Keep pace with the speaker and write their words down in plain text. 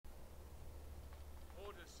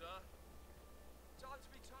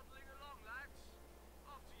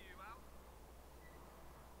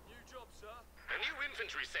job, sir. A new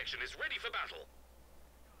infantry section is ready for battle.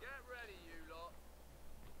 Get ready, you lot.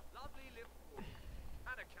 Lovely little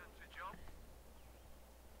and a cancer job.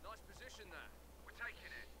 Nice position there. We're taking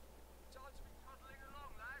it. Time to be puddling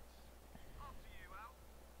along, lads. After you, Al.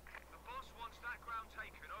 The boss wants that ground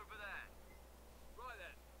taken over there. Right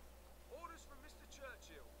then. Orders from Mr.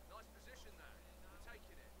 Churchill. Nice position there. We're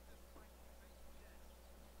taking it.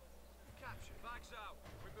 Capture. Bags out.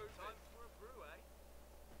 We move. Time for a brew, eh?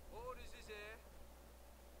 Orders is here.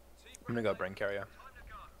 I'm gonna go brain carrier. Time to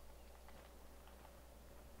go.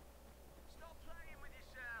 Stop playing with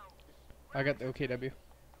yourselves. I got the OKW.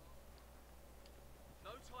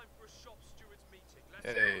 No time for a shop steward's meeting. Let's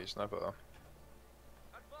Hey, go. sniper though.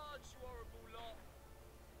 Advance, you horrible lot.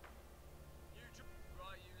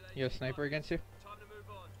 Right, you ladies. You have a sniper against you? Time to move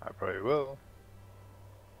on. I probably will.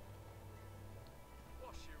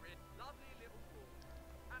 Wash your in. Lovely little wall.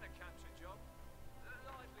 And a capture job.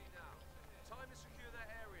 Lively now. Time to secure that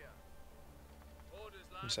area. Orders,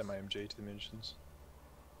 I'm lads. send my MG to the munitions.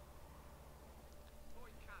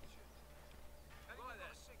 Point captured. Right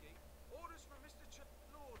there, Siggy. Orders from Mr.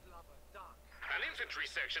 Lord Lover, duck. An infantry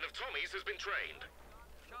section of Tommies has been trained.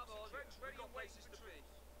 Come on, ready and places to be.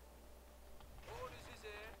 Orders is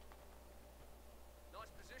here.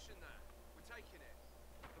 Nice position there. We're taking it.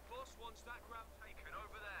 The boss wants that ground taken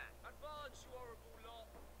over there. Advance, you horrible lot.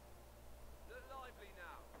 Look lively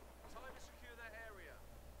now. Time to secure that area.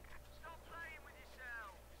 Stop playing with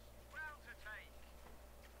yourselves. Ground to take.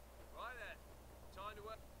 Right then.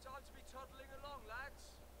 Time to be toddling along,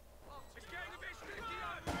 lads. It's getting a bit sticky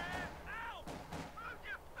over here. Ow! Move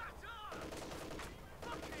your fat arse!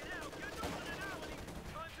 Fucking hell, you're not on an hour.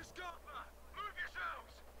 Time to scupper. Move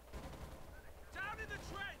yourselves. Down in the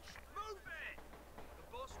trench. Move it. The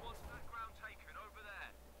boss wants that ground taken over there.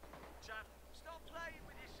 Chap, stop playing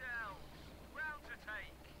with yourselves. Ground to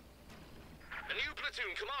take. A new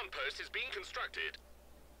platoon command post is being constructed.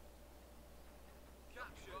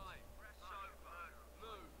 Captured. Right. Press over.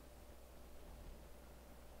 Move.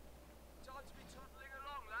 Time to be toddling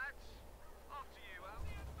along, lads. After you, Al.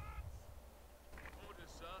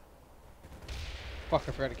 Orders, sir. Fuck,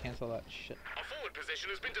 I forgot to cancel that shit. A forward position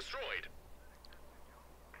has been destroyed.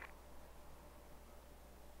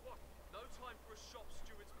 What? No time for a shop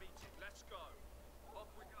steward's meeting. Let's go. Off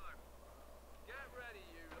we go. Get ready,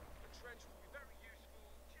 you. The trench will be very useful.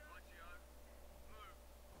 Rightio. Move.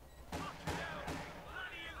 Fucking hell!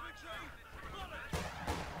 Bloody infantry! Bollocks!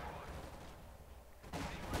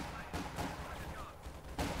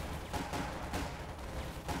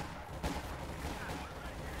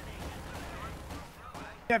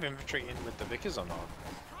 You have infantry in with the Vickers or not?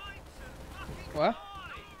 What?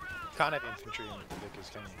 Can't have infantry in with the Vickers,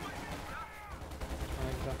 can you? I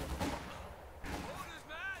don't think so. Orders,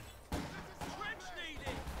 man! Trench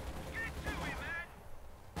needed! Get to it, man!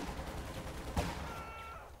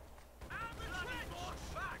 Out the trench!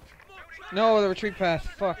 Back! More trench! No, the retreat path.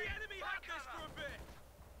 Fuck. The enemy had this for a bit!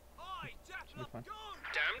 Aye, Be fine. gone!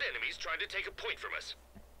 Damned enemies trying to take a point from us.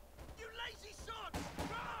 You lazy sods!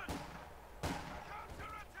 Run!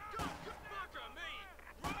 Counter-attack! Go, bugger me!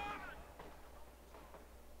 Run!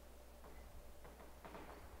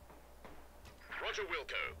 Roger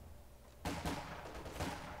Wilco.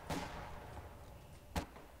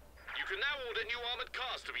 You can now order new armored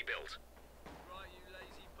cars to be built. Right, you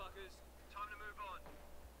lazy buggers. Time to move on.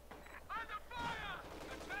 Under fire!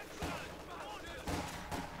 Attention! Orders!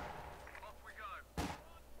 Off we go.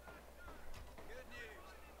 Good news.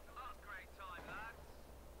 Upgrade time, lads.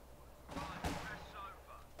 Right, press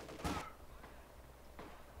over. Move.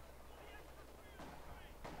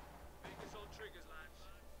 Fingers on triggers, lads.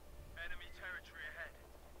 Enemy territory ahead.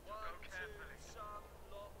 Go carefully. Some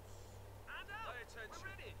lots. And out! Pay attention. We're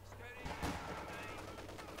ready. Steady.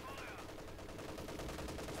 Fire.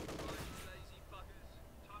 Right, you lazy buggers.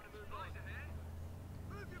 Time to move on.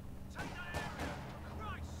 Move your... Take that area. For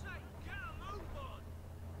Christ's sake, get a move on.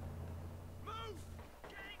 Move!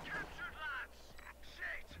 Getting captured, lads.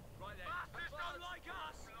 Shit. Right then. Bastards don't like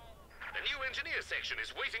us. A new engineer section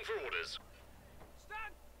is waiting for orders.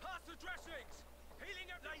 Stand! Pass the dressings! Healing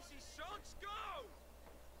up lazy sods, go!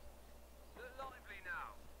 Look lively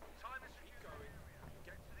now. Time is keep going.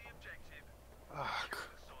 Get to the objective. Fuck.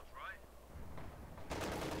 The sods, right?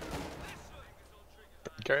 Listen! Fingers on triggers,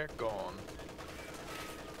 lads. Carrier gone.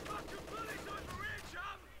 Fucking bullets over here,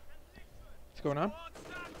 chum! What's going on? On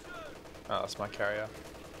stand to! Oh, that's my carrier.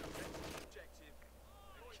 Objective.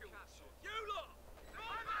 Point captured. You lot!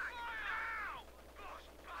 Fire now! Boss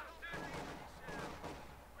bastard!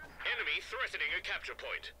 Enemy threatening a capture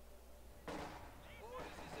point.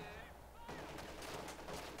 Orders is here.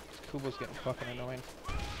 Kubo's getting fucking annoying.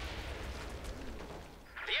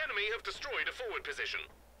 enemy have destroyed a forward position.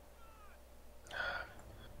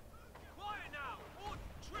 Quiet now! Or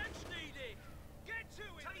trench needed! Get to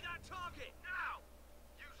it! Take that target, now!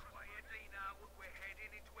 You quietly now, we're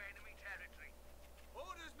heading into enemy territory.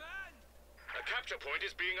 Orders, man! A capture point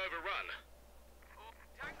is being overrun. Oh,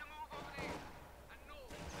 time to move over there! And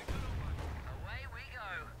north, they're gonna run. Away we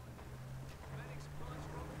go! Medic supplies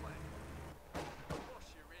are on the way.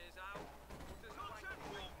 Wash your ears out. There's no time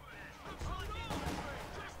movement! Looks like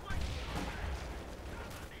just wait!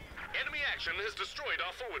 Enemy action has destroyed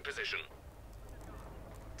our forward position.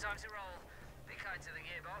 Time to roll. Be kind to the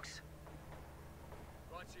gearbox.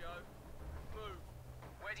 Rightio. Move.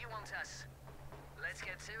 Where do you want us? Let's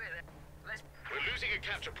get to it. Let's... We're losing a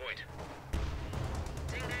capture point.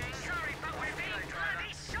 Ding ding! Sorry, but we're being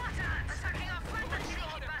bloody shot at! Attacking our flank, the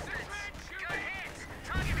cheeky bastards! Go ahead!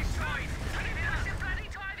 Target destroyed! Give me us a bloody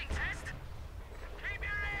driving test! Keep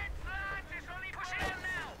your heads, lads! It's only pushing on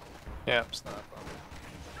now! Yep, sniper.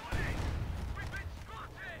 We've been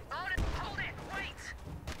spotted! Hold it! Wait!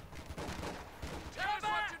 Tell us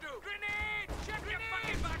what to do! Grenade! Check your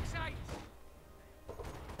fucking backside!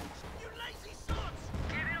 You lazy sots!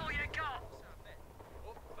 Give it all you got!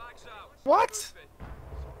 Oh, bags out. What? Move it.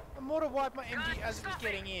 I motor wiped my MG as it was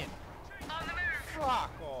getting in. On the move!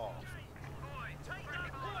 Fuck off. Boy, take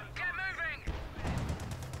that point! Get moving!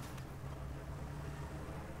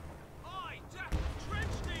 Aye,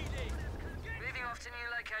 trench needed! Moving off to new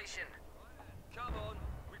location. Come on,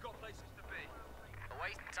 we've got places to be.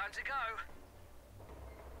 Wait, time to go.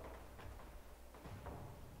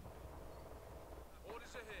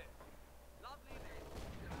 Orders are here. Lovely day.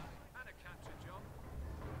 And a capture job.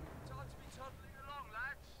 Time to be toddling along,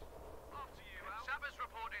 lads. After you, Al. Sappers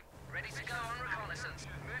reporting. Ready to go on reconnaissance.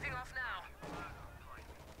 Moving off now.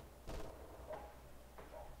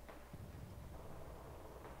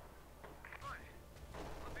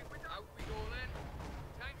 I think we're out we go then.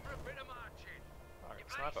 Time for a bit of marching. Alright,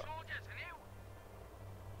 sniper. Soldiers, and you?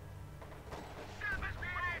 Sappers,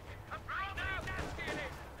 man! Right now! Nasty in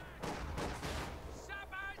it!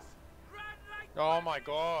 Sappers! Run like... Oh my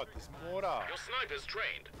god, this mortar. Your sniper's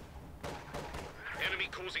trained. Enemy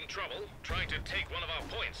causing trouble, trying to take one of our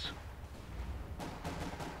points.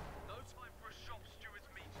 No time for a shop steward's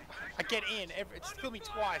meeting. I get in, it's killed me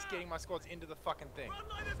twice getting my squads into the fucking thing.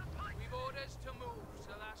 We've orders to move,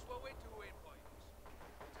 so that's what we're doing, boys.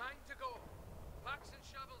 Time to go. Packs and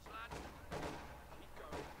shovels, lads. Keep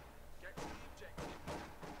going. Get to the objective.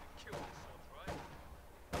 And kill the sods, right?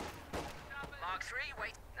 Mark 3,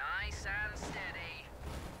 wait. Nice and steady.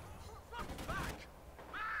 Fuck back!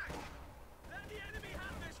 Back! Let the enemy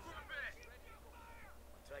have this for a bit!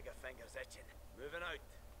 Trigger fingers itching. Moving out.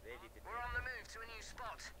 Ready to We're on the move to a new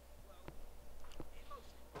spot.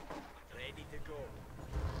 ready to go.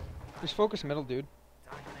 Just focus middle, dude.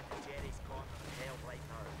 Tacking into Jerry's corner and held right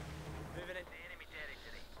now. Moving into enemy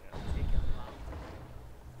territory. Take it back.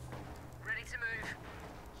 Ready to move.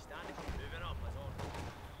 Standing. Moving up as on.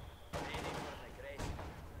 Ready for an aggression.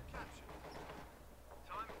 Capture.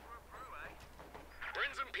 Time for a brew, eh?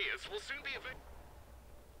 Brins and Pierce will soon be available.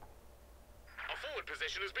 Our forward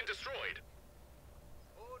position has been destroyed.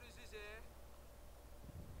 Orders is here.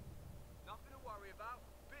 Nothing to worry about.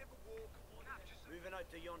 Bit of a walk. Capture. Moving out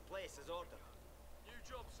to yon place as ordered. New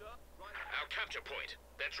job, sir. Right. Our capture point.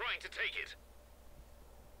 They're trying to take it.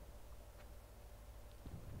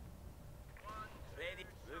 Ready.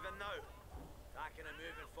 Moving now. Tacking and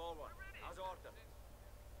moving forward. As ordered.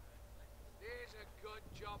 There's a good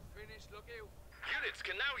job finished. Look out. Units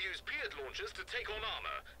can now use Pied launchers to take on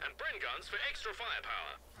armor, and Bren guns for extra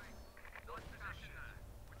firepower. Nice position there.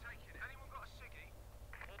 We're taking it. Anyone got a ciggy?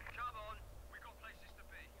 Come on. We've got places to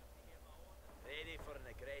be. Ready for an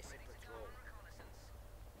aggressive patrol. Reconnaissance.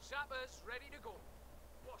 Sappers ready to go.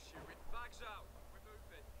 Wash your bags out. We're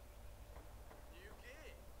moving. New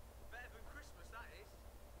gear. Better than Christmas, that is.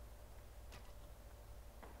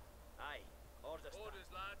 Aye. Orders. Orders,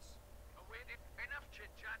 lads. Awaited. Enough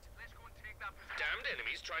chit-chat. Let's go and take that position. Damned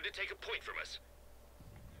enemies trying to take a point from us.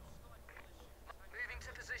 Moving to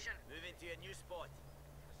position. Moving to a new spot.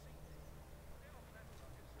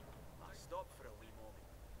 I'll stop for a wee moment.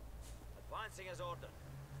 Advancing as ordered.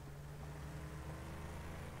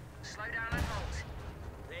 Slow down and halt.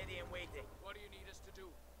 Ready and waiting. What do you need us to do?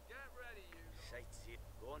 Get ready, you. Shite see.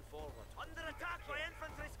 Going forward. Under attack by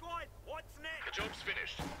infantry squad. What's next? The job's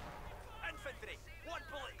finished. Infantry. One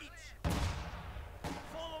bullet each.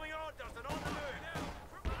 Following orders and on the move.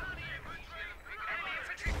 Enemy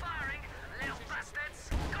infantry firing. Little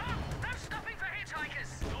bastards. Go on. No stopping for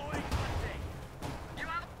hitchhikers. Going hunting. You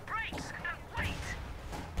have brakes and wait.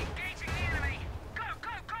 Engaging the enemy. Go,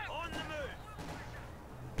 go, go. On the move.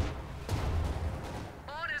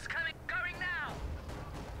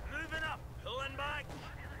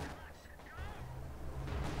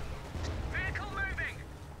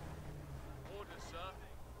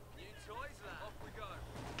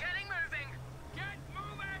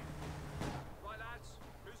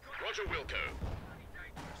 Wilco.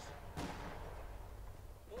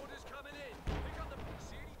 Orders coming in. Pick up the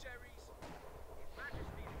see any Jerry's. His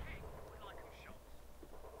Majesty the King would like 'em shot.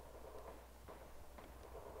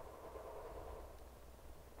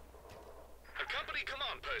 A company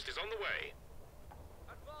command post is on the way.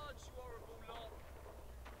 Advance, you horrible lot.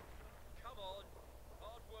 Come on.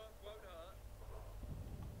 Hard work won't hurt.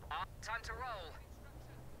 Time to roll.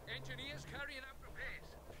 Engineers carrying out repairs.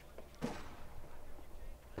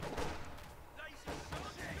 Lazy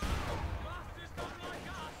sons, go! Bastards don't like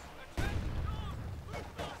us! Attack! North! Move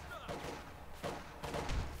faster!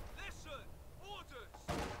 Listen! Orders!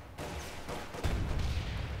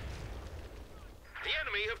 The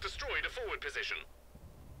enemy have destroyed a forward position.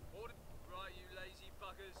 Order. Right, you lazy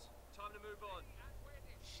buggers. Time to move on.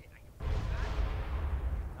 Shit, I can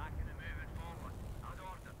Taking and moving forward. As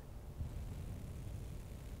ordered.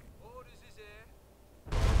 Orders is here.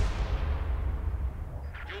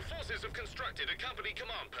 Your forces have constructed a company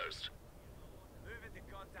command post. Moving to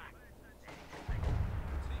contact.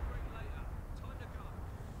 Debrief later. Time to go.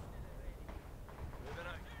 Moving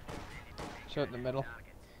out. Shot in the middle.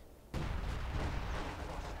 Rears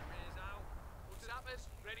out. Sappers,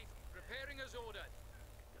 ready. Repairing as ordered.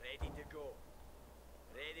 Ready to go.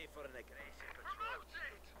 Ready for an aggressive patrol.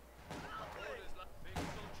 Orders,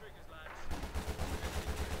 fingers on triggers, lads.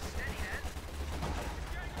 Steady then.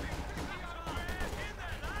 In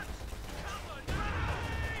there, lads! Cover,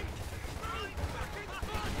 Daddy! Move! Fucking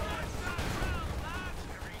forward! Stand round, lads!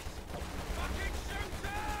 Fucking shoot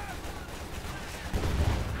them!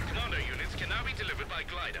 Commando units can now be delivered by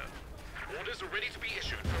glider. Orders are ready to be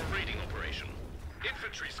issued for a raiding operation.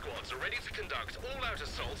 Infantry squads are ready to conduct all-out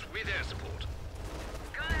assaults with air support.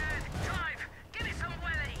 Go ahead. Drive. Give it some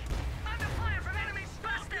welly. Under fire from enemy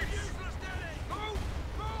bastards. Useless, Daddy! Move!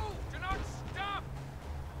 Move! Do not stop!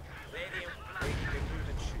 Ready and ready to move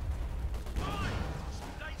and shoot. Fine!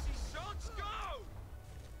 Lazy sods, go!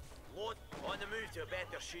 Load on the move to a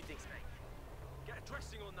better shooting site. Get a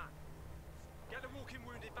dressing on that. Get the walking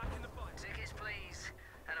wounded back in the fight. Tickets, please.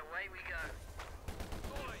 And away we go.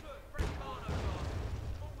 Oi! Fresh Barno guard.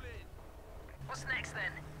 Fall in. What's next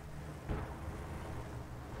then?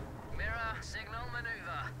 Mirror, signal,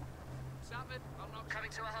 maneuver. Sapman, I'm not Coming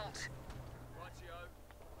to a halt. Rightio.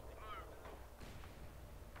 Move.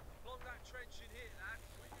 Along that trench in here, lad.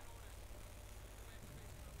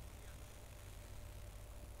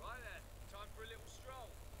 Right then, time for a little stroll.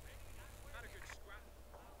 Had a good scrap.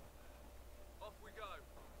 Off we go.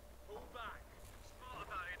 Pull back. Smart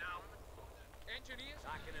about it now. Engineers,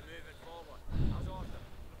 Taking and moving forward. As ordered.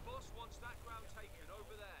 the boss wants that ground taken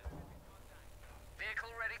over there.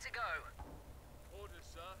 Vehicle ready to go. Orders,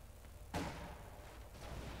 sir.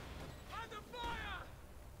 Under fire!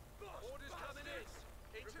 Orders coming in.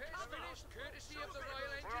 Into cover. Finished, courtesy of the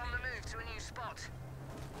rail We're on the engineers. move to a new spot.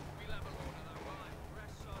 We'll have a order that right.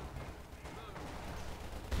 Rest so. Move.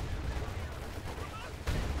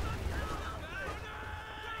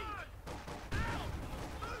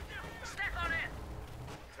 Step on it.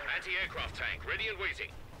 Anti-aircraft tank ready and waiting.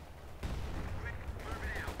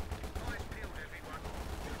 Moving out. Eyes peeled, everyone.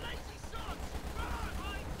 You lazy sods!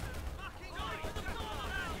 Run! Fucking over the floor,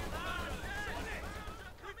 man!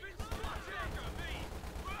 You've been spotted!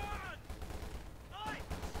 Run! Aye!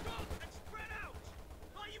 Stop and spread out!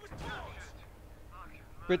 Like you was taught!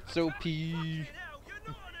 Brits OP. Fucking hell, you're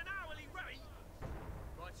not on an hourly rate!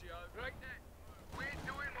 Rightio. Right then. We're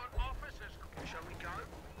doing what officers... Shall we go?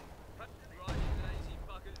 Right, you lazy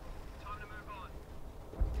buggers. Time to move on.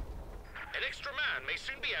 An extra man may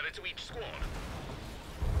soon be added to each squad.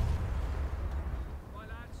 Right,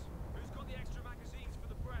 lads. Who's got the extra magazines for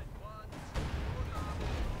the bread? One. Order.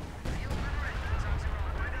 Fuel and ready. Time to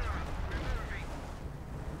roll. Removing.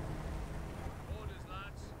 Orders,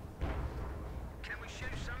 lads. Can we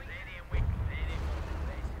shoot something? Ready and waiting. Ready for an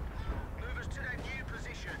aggressive patrol. Move us to that new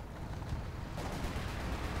position.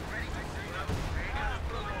 Ready to go.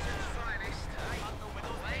 Bloomington's finest.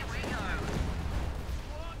 Away we go.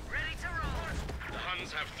 Ready to roll. The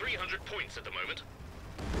Huns have 300 points at the moment.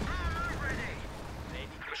 Armor ready. Ready.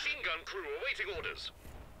 Machine gun crew awaiting orders.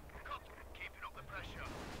 Keeping up the pressure.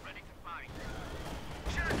 Ready to fight.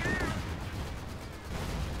 Check out.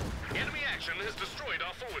 Enemy action has destroyed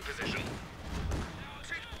our forward position.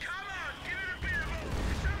 Come on, give it a bit of a...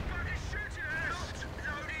 Somebody's shooting at us.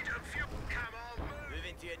 Loaded and fuel. Come on, move.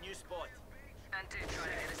 Moving to a new spot. And do try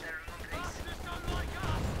to get us there in one piece. Bastards don't like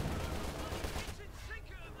us. Kitchen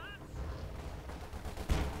sinker, lads.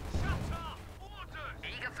 Shut up. Orders.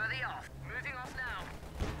 Eager for the off. Moving off now.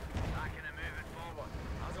 Taking and moving forward.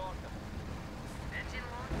 As ordered. Engine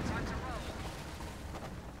one. Time to roll.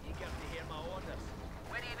 Eager to hear my orders.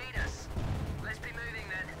 Where do you need us?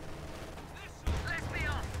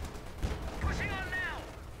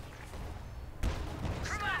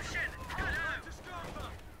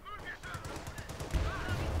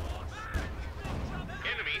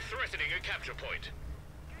 point.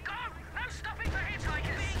 Go! No stopping for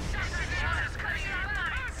hitchhikers! Shooters cutting your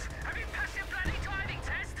balance! Have you passed your bloody driving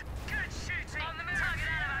test? Good shooting! On the move! Target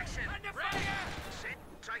out of action! Ready! Sit.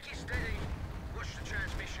 Take it steady. Watch the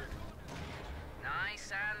transmission.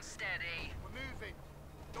 Nice and steady. We're moving.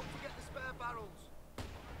 Don't forget the spare barrels.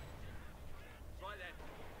 Right then.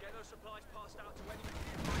 Get those supplies passed out to anyone.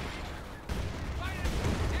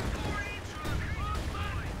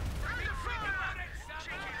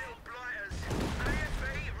 Cheeky little blighters.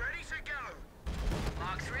 AFE ready to go.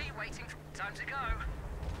 Mark 3 waiting for time to go.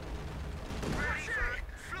 Ready for it.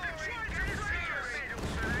 Flooring. Get us in the middle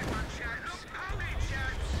for that one, chaps. Hold it,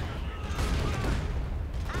 chaps.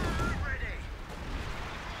 Ready.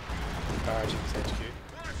 Sergeant's HQ.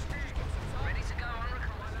 What's next? Ready to go on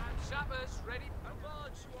record. Sappers, ready.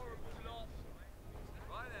 Advance, you horrible lot.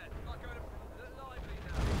 Right then. Not going to lively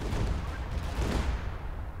now.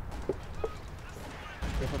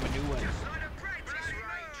 Give him a new one. Just like a practice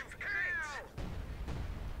range. Now.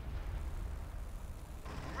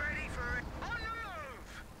 Ready for it. On the move.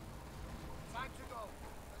 Time to go.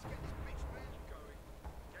 Let's get this bitch really going.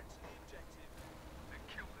 Get to the objective. And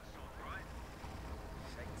kill the sun, right?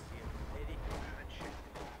 Sights here. Ready. And shoot.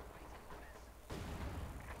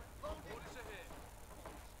 Orders are here.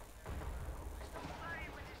 Stop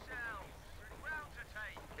playing with yourself. Round to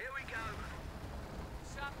take. Here we go.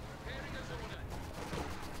 Sap, preparing as ordered.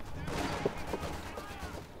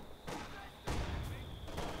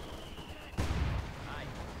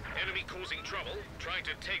 Enemy causing trouble, trying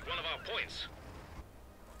to take one of our points.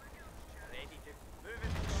 Ready to move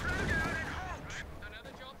it. Slow down and halt.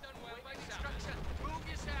 Another job done well by instruction. Move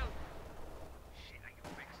yourself. Shit, I can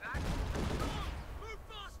fix that. Move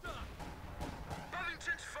faster.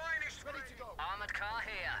 Bovington's finest. Ready to go. Armored car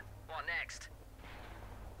here. What next?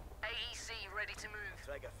 AEC ready to move.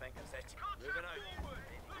 Trigger finger set. Moving out.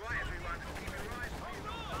 Right, everyone. Keep your eyes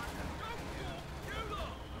peeled.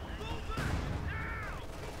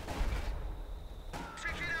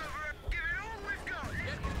 Take it over and give it all we've got.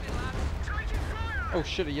 Get moving, lad. Taking fire. Oh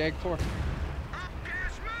shit, a Yag 4. Up,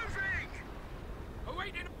 gas moving.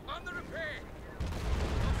 Awaiting on the repair.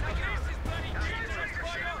 This is bloody dangerous,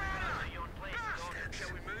 fire. Bastard. Shall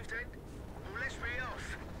we move then? Well, let's be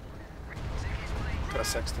off. Tickets, please. Got a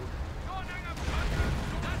sexton.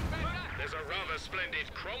 That's better. There's a rather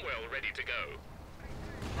splendid Cromwell ready to go.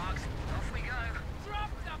 Marks, off we go. Drop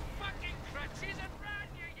the fucking crutches and run,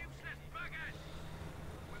 you useless buggers.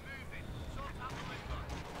 We're moving. Sort out the window.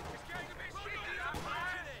 It's going to be sticky up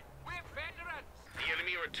there. We're veterans. The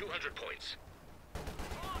enemy are at 200 points.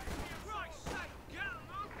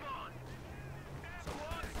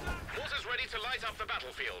 Mortars ready to light up the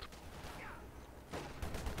battlefield.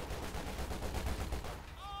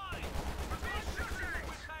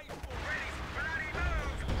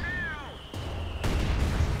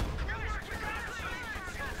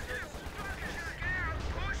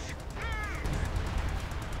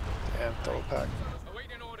 Damn, double pack.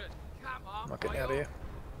 Awaiting orders. Come on. I'm not getting out of here.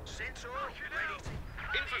 Centaur, ready to...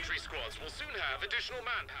 Infantry squads will soon have additional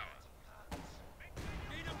manpower.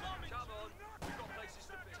 Need a bomb. Come on. We've got places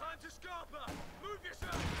to be. Time to scarper. Move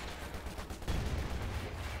yourself.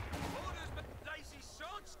 Orders, lazy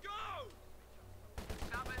sods, go.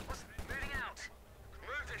 Moving out.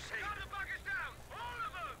 Move this heat. Got the buggers down. All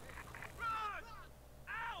of them. Run.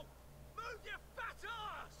 Ow. Move your fat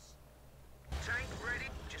ass. Tank ready,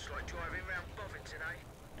 just like driving round Bovington, eh?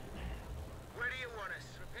 Where do you want us?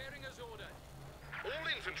 Preparing as ordered. All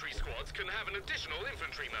infantry squads can have an additional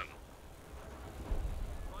infantryman.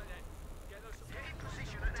 Right then. Get those supplies. In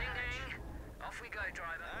position at Ding ding. Off we go,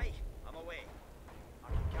 driver. Aye, I'm away.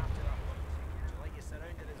 I can capture that one. Would you like you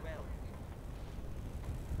surrounded as well?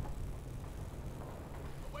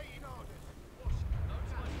 Awaiting orders. No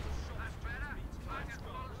time for shots. That's better. Time to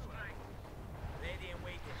go. Ready and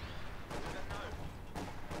waiting. Moving now.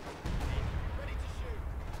 Ready to shoot.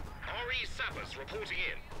 RE sappers reporting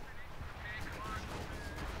in.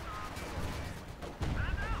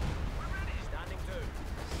 Standing to.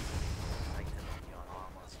 Sighted on your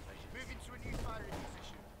armor's vision. Moving to a new firing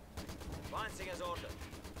position. Advancing as ordered.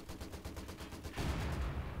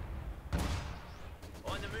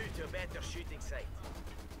 On the move to a better shooting site.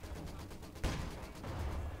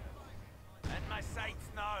 In my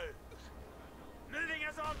sights now. Moving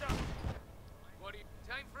as ordered. What do you...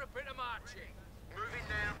 Time for a bit of marching. Moving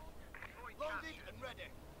now. Loaded and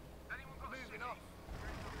ready. Moving off.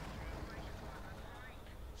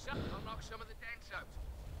 I'll knock some of the dents out.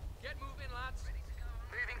 Get moving, lads.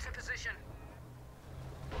 Moving to position.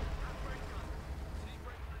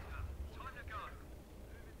 Time to go.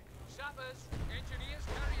 Sappers, engineers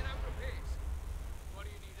carrying out repairs. What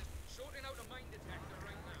do you need? sorting out a mine detector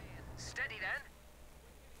right now. Steady then.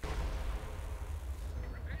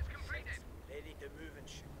 Repairs completed. Ready to move and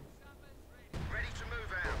shoot. Ready to move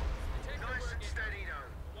out. Take the Nice work and in. steady now.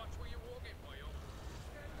 Watch where you're walking, boyo.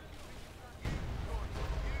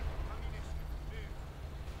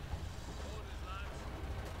 Orders, lads.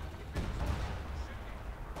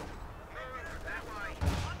 Move that way.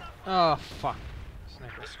 Oh, fuck.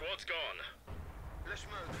 Sniper. The squad's gone. Let's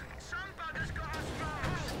move. Some bugger's got us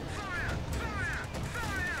fast. Fire! Fire!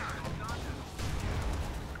 Fire!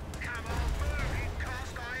 Come on, move, you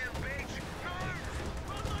cast iron bitch. Move!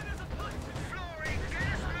 Frontliners are planted. Flooring, get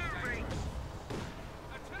us moving.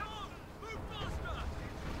 Attack! Move faster!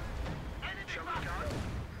 Shall we go?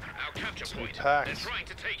 Our capture point. packed. They're trying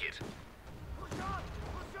to take it. Push on!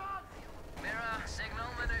 Push on! Mirror, signal,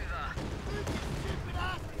 maneuver.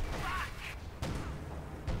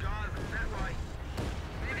 Go, that way.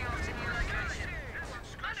 Moving on to new location.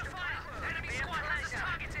 Under fire! Enemy squad has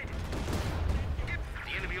targeted.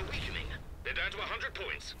 The enemy are weakening. They're down to 100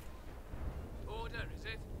 points. Order, is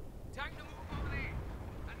it? Tank to move over there.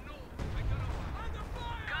 And north. I got under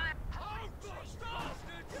fire! Got it. Hold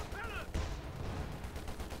bastard! You pillar!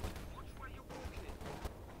 Watch where you're walking.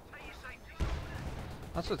 Take your safety.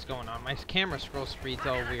 That's what's going on. My camera scroll speed's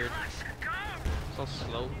all weird. Go! It's all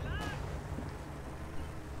slow.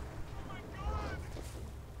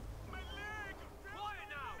 Quiet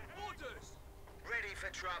now! Orders! Ready for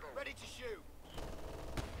trouble. Ready to shoot.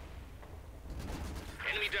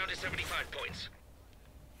 Enemy down to 75 points.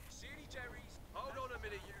 See any Jerry's? Hold on a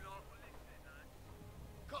minute, you lot.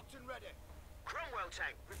 Captain ready. Cromwell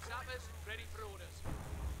tank. Sappers, ready for orders.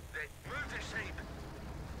 Then move this heap.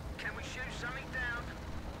 Can we shoot something down?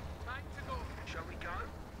 Tank to go. Shall we go?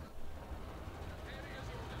 Area's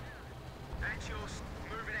order. That's yours.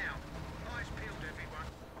 Moving out. Eyes peeled, everyone.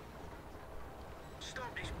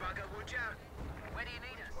 Stop this bugger, would ya? Where do you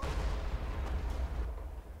need us?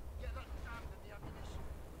 Get that sand and the ammunition.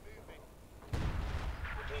 We're moving.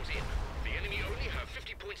 Report in. The enemy only have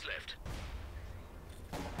 50 points left.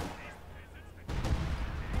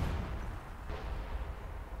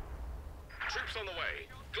 Troops on the way.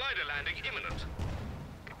 Glider landing imminent.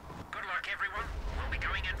 Good luck, everyone. We'll be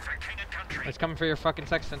going in for king and country. It's coming for your fucking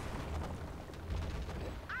sexton.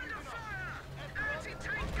 Under fire!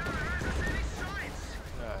 Anti-tank gunner has us in his sights!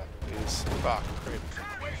 Is fuck, crib.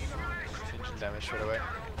 Target smashed! Engine damage straight away.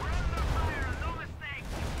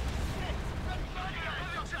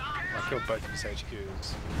 I killed both of his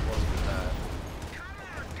HQs. Wasn't with that. Come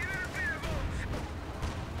on, give it a bit of oomph!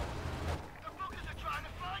 The buggers are trying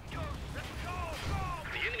to find us. Let's go, go!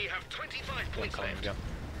 The enemy have 25 One points column left. again.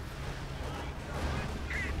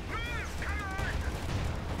 Move! Come on!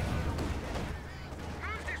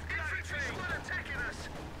 Move this infantry squad attacking us!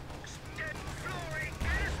 Step flooring,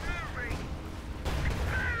 get us moving!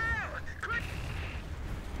 Bail out! Quick!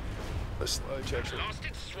 The slow Churchill.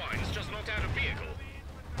 Blasted swines just knocked out a vehicle.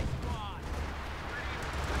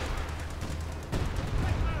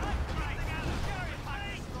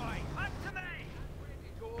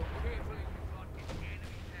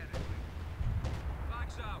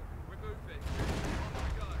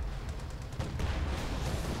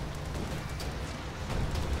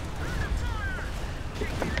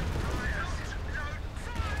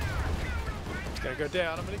 It's gonna go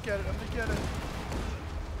down. I'm gonna get it. I'm gonna get it.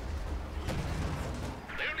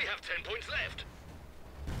 They only have 10 points left.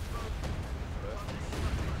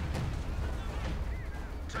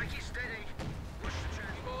 Take it steady. Push the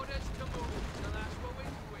track. Orders to move, so that's what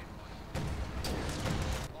we're doing.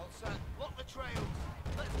 All set. Block the trails.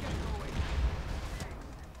 Let's get going.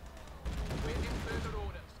 Waiting further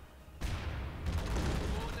orders.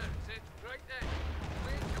 Order, sit right there.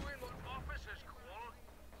 We're doing what officers call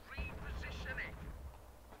repositioning.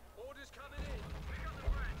 Orders coming in. We got the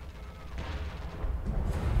red.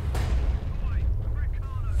 Boy,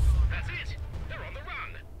 Ricardo's on. That's it. They're on the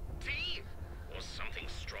run. T or something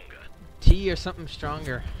stronger. T or something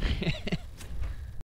stronger.